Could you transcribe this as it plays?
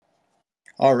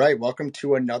All right, welcome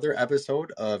to another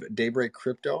episode of Daybreak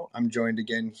Crypto. I'm joined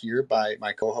again here by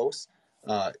my co-host,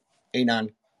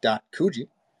 Anon.Kuji,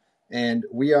 and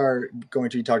we are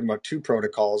going to be talking about two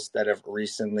protocols that have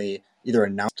recently either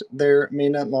announced their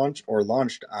mainnet launch or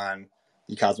launched on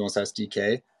the Cosmos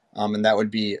SDK, and that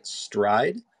would be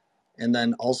Stride and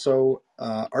then also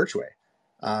Archway.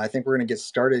 I think we're going to get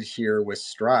started here with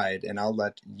Stride, and I'll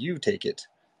let you take it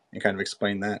and kind of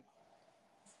explain that.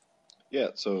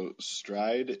 Yeah, so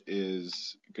Stride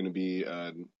is going to be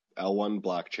an L1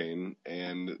 blockchain,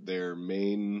 and their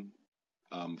main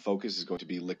focus is going to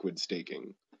be liquid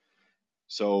staking.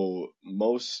 So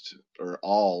most or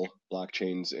all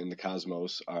blockchains in the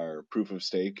Cosmos are proof of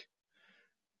stake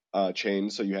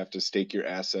chains, so you have to stake your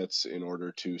assets in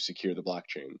order to secure the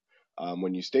blockchain.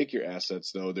 When you stake your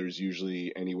assets, though, there's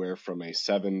usually anywhere from a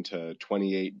 7 to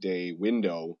 28-day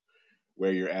window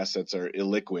where your assets are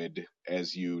illiquid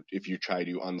if you try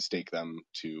to unstake them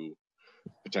to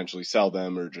potentially sell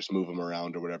them or just move them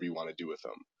around or whatever you want to do with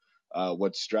them.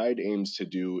 What Stride aims to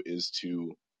do is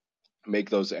to make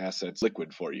those assets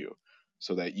liquid for you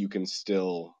so that you can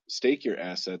still stake your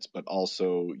assets, but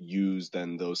also use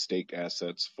then those staked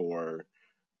assets for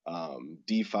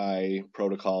DeFi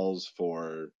protocols,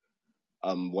 for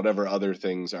whatever other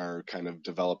things are kind of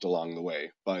developed along the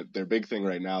way. But their big thing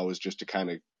right now is just to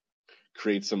kind of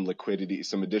create some liquidity,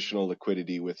 some additional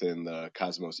liquidity within the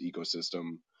Cosmos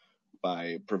ecosystem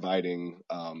by providing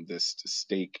this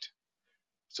staked.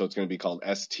 So it's going to be called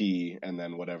ST and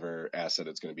then whatever asset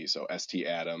it's going to be. So ST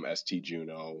Atom, ST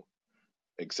Juno,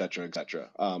 et cetera, et cetera.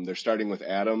 They're starting with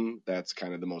Atom. That's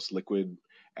kind of the most liquid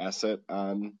asset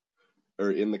on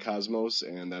or in the Cosmos,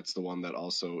 and that's the one that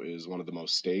also is one of the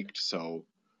most staked. So,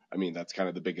 I mean, that's kind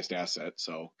of the biggest asset.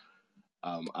 So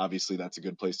obviously, that's a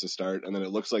good place to start. And then it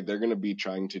looks like they're going to be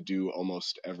trying to do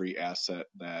almost every asset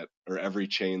or every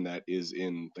chain that is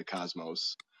in the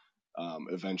Cosmos,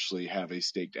 eventually have a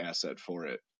staked asset for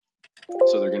it.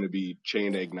 So they're going to be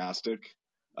chain agnostic.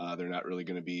 They're not really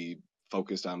going to be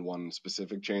focused on one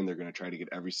specific chain. They're going to try to get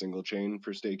every single chain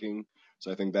for staking.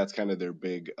 So I think that's kind of their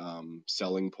big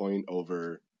selling point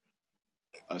over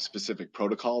a specific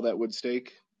protocol that would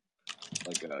stake,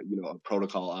 like a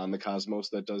protocol on the Cosmos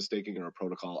that does staking or a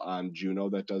protocol on Juno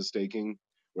that does staking,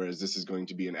 whereas this is going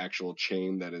to be an actual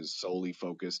chain that is solely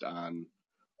focused on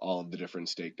all of the different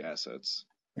staked assets.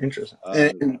 Interesting.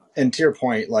 And to your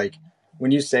point, like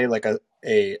when you say like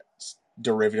a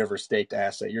derivative or staked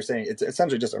asset, you're saying it's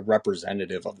essentially just a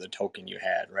representative of the token you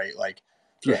had, right? Like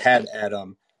if you had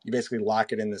Atom, you basically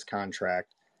lock it in this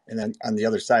contract, and then on the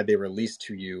other side, they release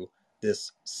to you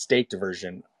this staked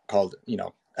version called,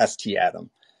 ST Atom.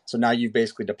 So now you've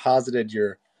basically deposited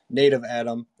your native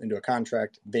Atom into a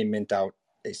contract. They mint out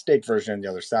a staked version on the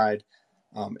other side.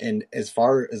 And as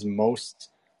far as most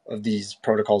of these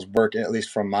protocols work, at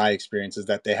least from my experience, is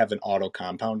that they have an auto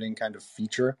compounding kind of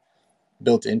feature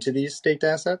built into these staked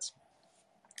assets.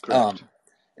 Correct.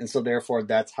 And so therefore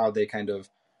that's how they kind of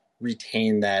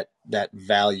retain that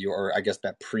value, or I guess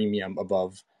that premium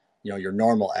above, your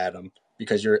normal Atom,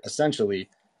 because you're essentially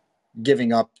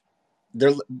giving up,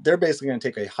 they're basically going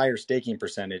to take a higher staking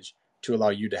percentage to allow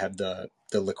you to have the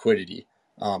liquidity.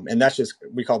 And that's just,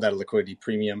 we call that a liquidity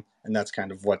premium, and that's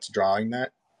kind of what's driving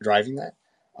that.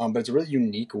 But it's a really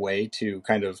unique way to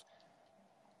kind of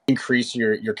increase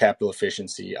your capital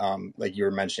efficiency, like you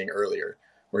were mentioning earlier,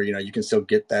 where you can still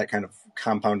get that kind of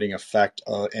compounding effect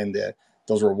and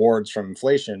those rewards from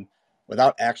inflation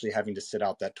without actually having to sit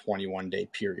out that 21-day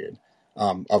period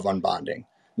of unbonding.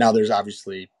 Now, there's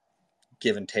obviously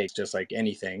give and take, just like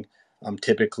anything.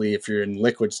 Typically, if you're in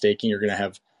liquid staking, you're going to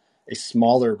have a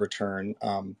smaller return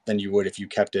than you would if you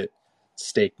kept it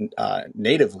staked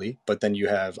natively, but then you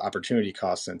have opportunity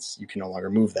costs since you can no longer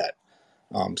move that.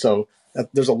 So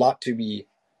there's a lot to be,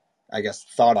 I guess,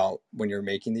 thought out when you're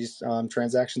making these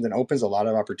transactions, and opens a lot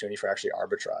of opportunity for actually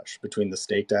arbitrage between the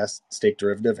staked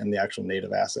derivative and the actual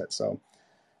native asset. So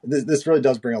this really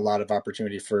does bring a lot of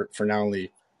opportunity for not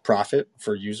only profit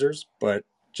for users, but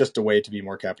just a way to be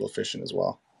more capital efficient as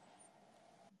well.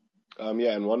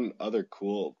 Yeah, and one other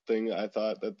cool thing I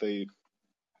thought that they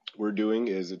were doing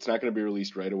is it's not going to be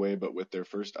released right away, but with their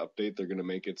first update, they're going to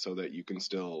make it so that you can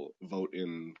still vote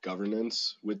in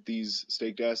governance with these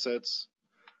staked assets.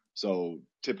 So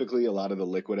typically, a lot of the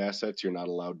liquid assets, you're not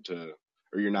allowed to,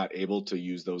 or you're not able to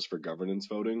use those for governance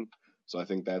voting. So I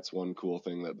think that's one cool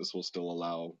thing, that this will still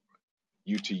allow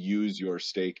you to use your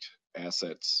staked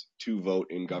assets to vote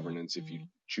in governance if you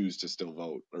choose to still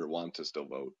vote or want to still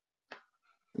vote.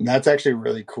 And that's actually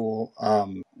really cool.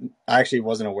 I actually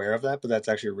wasn't aware of that, but that's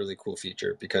actually a really cool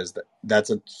feature, because that's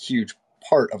a huge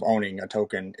part of owning a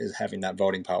token, is having that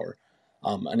voting power.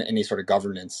 and any sort of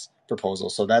governance proposal.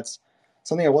 So that's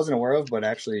something I wasn't aware of, but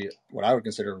actually what I would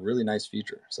consider a really nice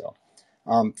feature. So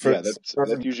Yeah,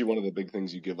 that's usually one of the big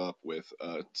things you give up with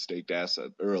a staked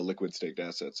asset or a liquid staked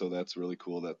asset. So that's really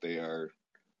cool that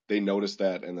they notice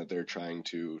that and that they're trying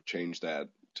to change that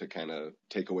to kind of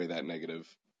take away that negative.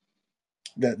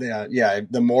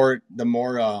 the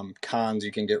more cons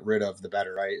you can get rid of, the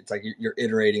better, right? It's like you're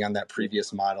iterating on that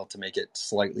previous model to make it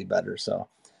slightly better. So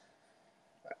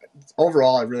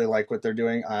overall, I really like what they're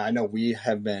doing. I know we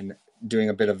have been doing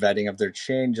a bit of vetting of their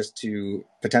chain just to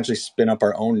potentially spin up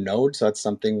our own node. So that's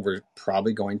something we're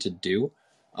probably going to do.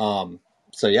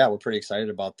 So yeah, we're pretty excited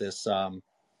about this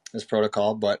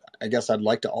protocol. But I guess I'd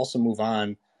like to also move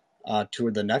on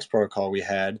to the next protocol we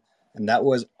had, and that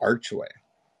was Archway.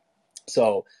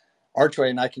 So Archway,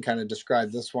 and I can kind of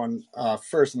describe this one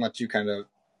first and let you kind of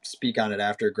speak on it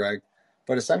after, Greg.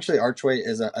 But essentially, Archway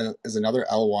is another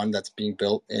L1 that's being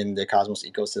built in the Cosmos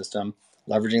ecosystem,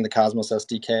 leveraging the Cosmos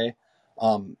SDK.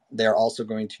 They are also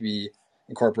going to be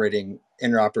incorporating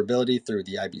interoperability through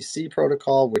the IBC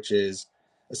protocol, which is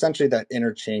essentially that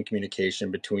interchain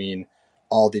communication between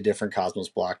all the different Cosmos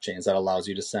blockchains that allows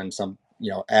you to send some,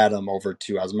 Atom over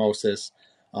to Osmosis,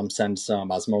 send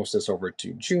some Osmosis over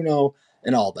to Juno,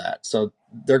 and all that. So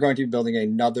they're going to be building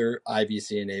another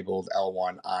IBC-enabled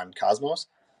L1 on Cosmos.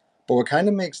 But what kind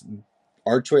of makes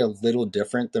Archway a little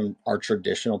different than our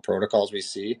traditional protocols we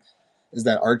see is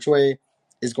that Archway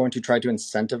is going to try to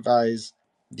incentivize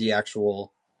the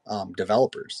actual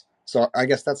developers. So I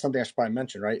guess that's something I should probably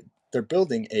mention, right? They're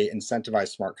building a incentivized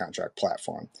smart contract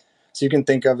platform. So you can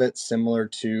think of it similar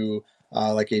to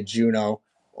like a Juno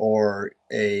or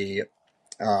a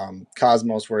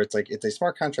Cosmos, where it's a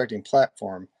smart contracting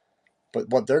platform. But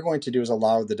what they're going to do is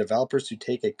allow the developers to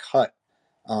take a cut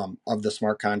of the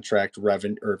smart contract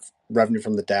revenue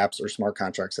from the dApps or smart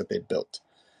contracts that they built.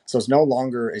 So it's no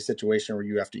longer a situation where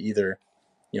you have to either,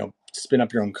 spin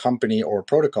up your own company or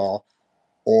protocol,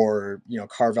 or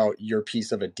carve out your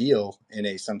piece of a deal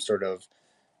in some sort of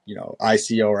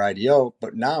ICO or IDO.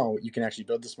 But now you can actually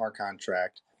build the smart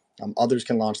contract. Others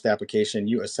can launch the application.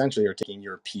 You essentially are taking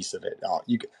your piece of it.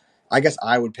 I guess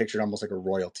I would picture it almost like a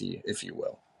royalty, if you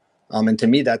will. And to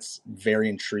me, that's very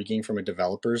intriguing from a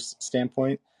developer's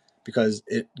standpoint, because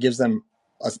it gives them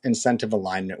an incentive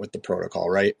alignment with the protocol,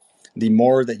 right? The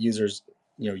more that users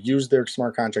use their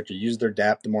smart contract or use their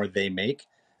dApp, the more they make,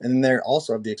 and then they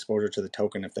also have the exposure to the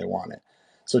token if they want it.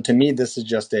 So to me, this is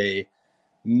just a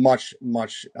much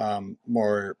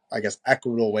more, I guess,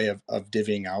 equitable way of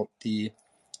divvying out the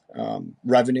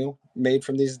revenue made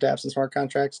from these dApps and smart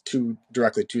contracts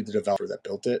directly to the developer that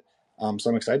built it. So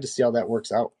I'm excited to see how that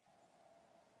works out.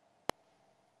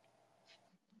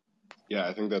 Yeah,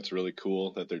 I think that's really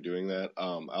cool that they're doing that. I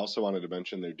also wanted to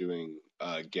mention they're doing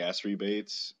gas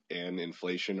rebates and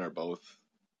inflation are both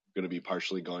going to be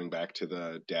partially going back to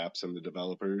the dApps and the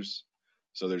developers.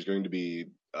 So there's going to be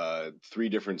 3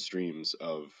 different streams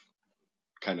of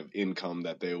kind of income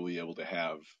that they will be able to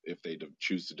have if they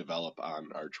choose to develop on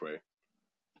Archway.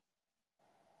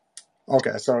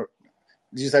 Okay, so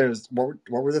you said it was what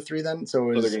were the 3 then?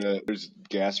 So it was There's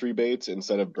gas rebates.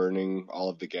 Instead of burning all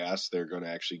of the gas, they're going to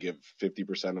actually give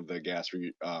 50% of the gas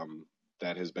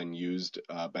that has been used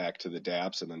back to the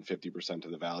dApps, and then 50% to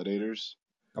the validators.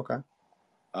 okay.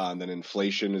 And then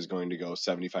inflation is going to go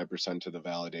 75% to the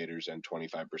validators and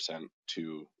 25%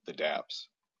 to the dApps.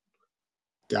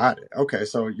 Got it. Okay,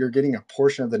 so you're getting a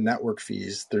portion of the network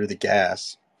fees through the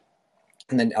gas,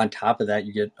 and then on top of that,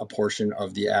 you get a portion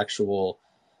of the actual,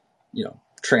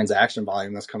 transaction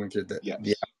volume that's coming through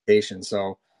the application.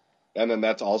 So, and then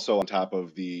that's also on top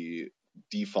of the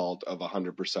default of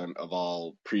 100% of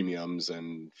all premiums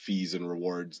and fees and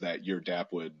rewards that your dApp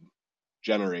would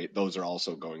generate. Those are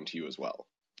also going to you as well.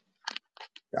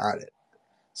 got it.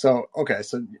 So, okay,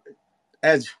 so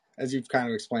as you've kind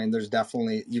of explained, there's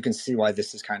definitely, you can see why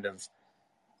this is kind of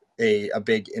a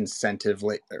big incentive,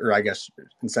 or I guess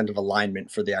incentive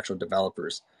alignment for the actual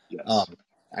developers. Yes.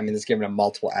 I mean, it's given them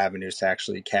multiple avenues to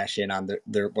actually cash in on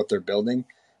their what they're building,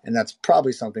 and that's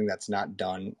probably something that's not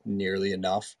done nearly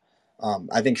enough.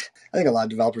 I think a lot of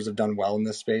developers have done well in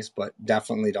this space, but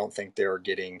definitely don't think they're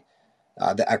getting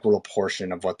the equitable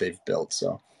portion of what they've built.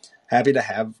 So happy to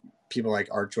have people like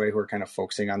Archway who are kind of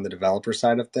focusing on the developer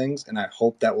side of things, and I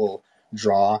hope that will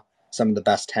draw some of the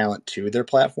best talent to their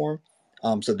platform,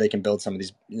 so they can build some of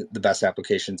the best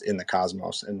applications in the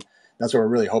Cosmos, and that's what we're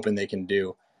really hoping they can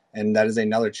do. And that is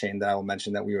another chain that I will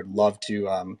mention that we would love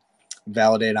to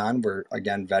validate on. We're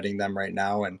again vetting them right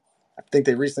now, and I think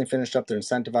they recently finished up their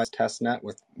incentivized test net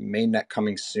with mainnet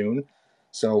coming soon.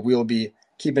 So we will be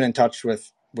keeping in touch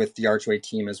with the Archway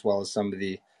team, as well as some of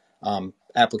the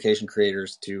application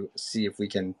creators to see if we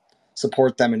can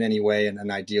support them in any way,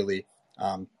 and ideally,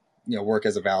 work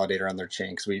as a validator on their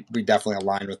chain, because we definitely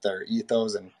align with their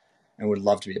ethos and would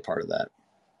love to be a part of that.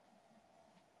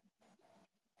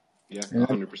 Yeah, And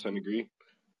then, 100% agree.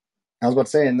 I was about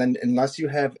to say, and then unless you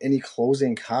have any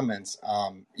closing comments,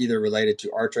 either related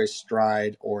to Archway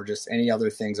Stride or just any other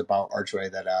things about Archway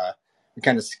that we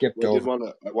kind of skipped Well,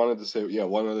 over. I wanted to say, yeah,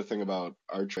 one other thing about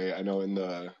Archway. I know in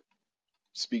the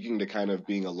speaking to kind of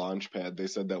being a launch pad, they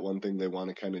said that one thing they want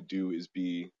to kind of do is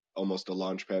be almost a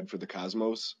launch pad for the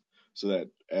Cosmos, so that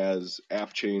as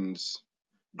app chains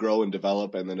grow and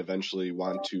develop and then eventually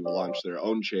want to launch their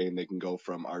own chain, they can go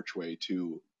from Archway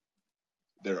to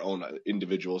their own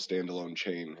individual standalone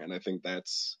chain. And I think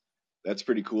that's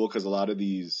pretty cool, because a lot of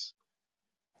these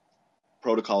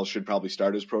protocols should probably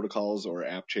start as protocols or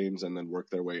app chains and then work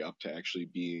their way up to actually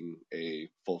being a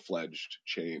full-fledged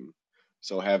chain.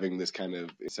 So having this kind of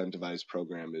incentivized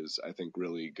program is, I think,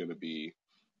 really going to be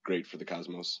great for the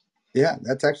Cosmos. Yeah,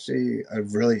 that's actually a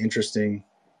really interesting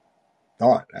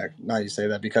thought. Now you say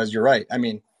that, because you're right. I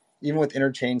mean, even with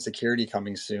interchain security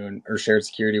coming soon, or shared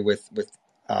security with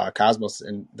Cosmos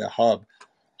and the hub,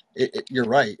 you're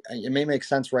right. It may make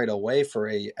sense right away for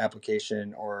a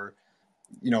application or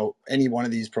any one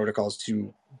of these protocols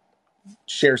to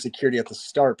share security at the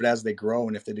start, but as they grow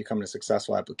and if they become a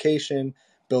successful application,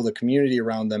 build a community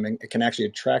around them, and it can actually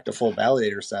attract a full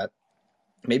validator set,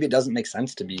 maybe it doesn't make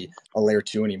sense to be a layer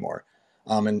 2 anymore.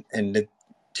 To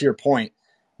your point,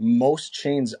 most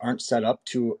chains aren't set up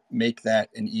to make that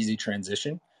an easy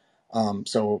transition.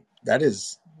 So that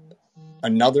is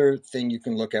another thing you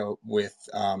can look at with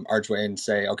Archway and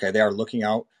say, okay, they are looking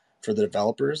out for the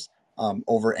developers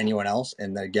over anyone else.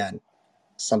 And again,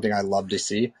 something I love to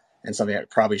see, and something that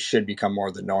probably should become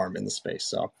more the norm in the space.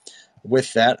 So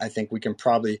with that, I think we can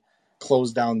probably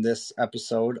close down this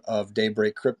episode of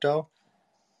Daybreak Crypto.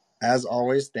 As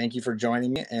always, thank you for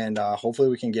joining me, and hopefully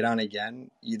we can get on again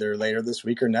either later this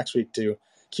week or next week to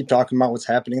keep talking about what's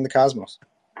happening in the cosmos.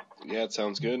 Yeah, it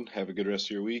sounds good. Have a good rest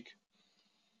of your week.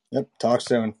 Yep, talk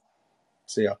soon.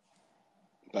 See ya.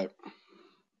 Bye.